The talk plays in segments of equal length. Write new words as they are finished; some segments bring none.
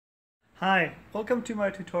Hi, welcome to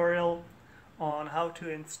my tutorial on how to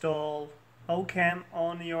install oCam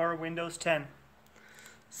on your Windows 10.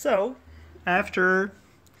 So, after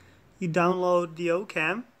you download the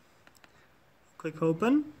oCam, click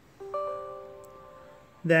open,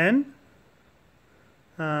 then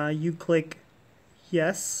you click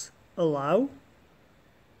yes, allow,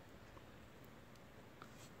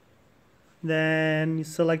 then you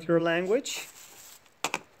select your language.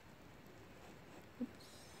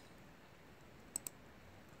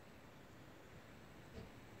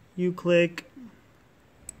 You click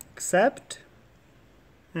accept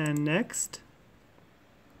and next.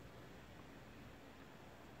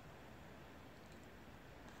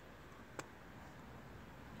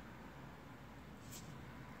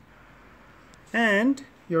 And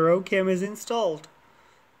your oCam is installed.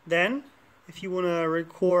 Then, if you want to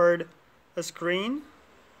record a screen,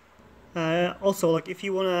 also like if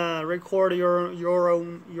you want to record your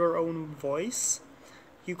own voice,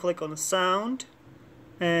 you click on sound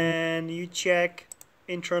and you check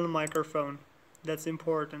internal microphone. That's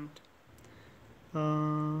important.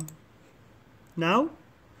 Now,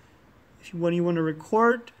 when you want to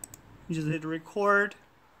record, you just hit record,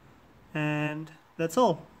 and that's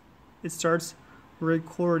all. It starts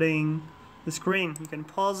recording the screen. You can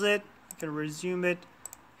pause it, you can resume it,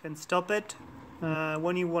 you can stop it.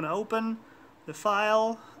 When you want to open the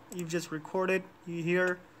file you've just recorded,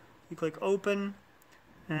 you click open,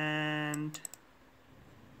 and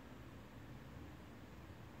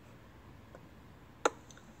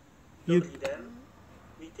you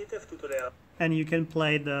can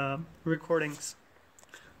play the recordings.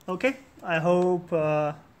 Okay, I hope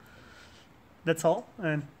that's all,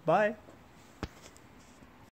 and bye.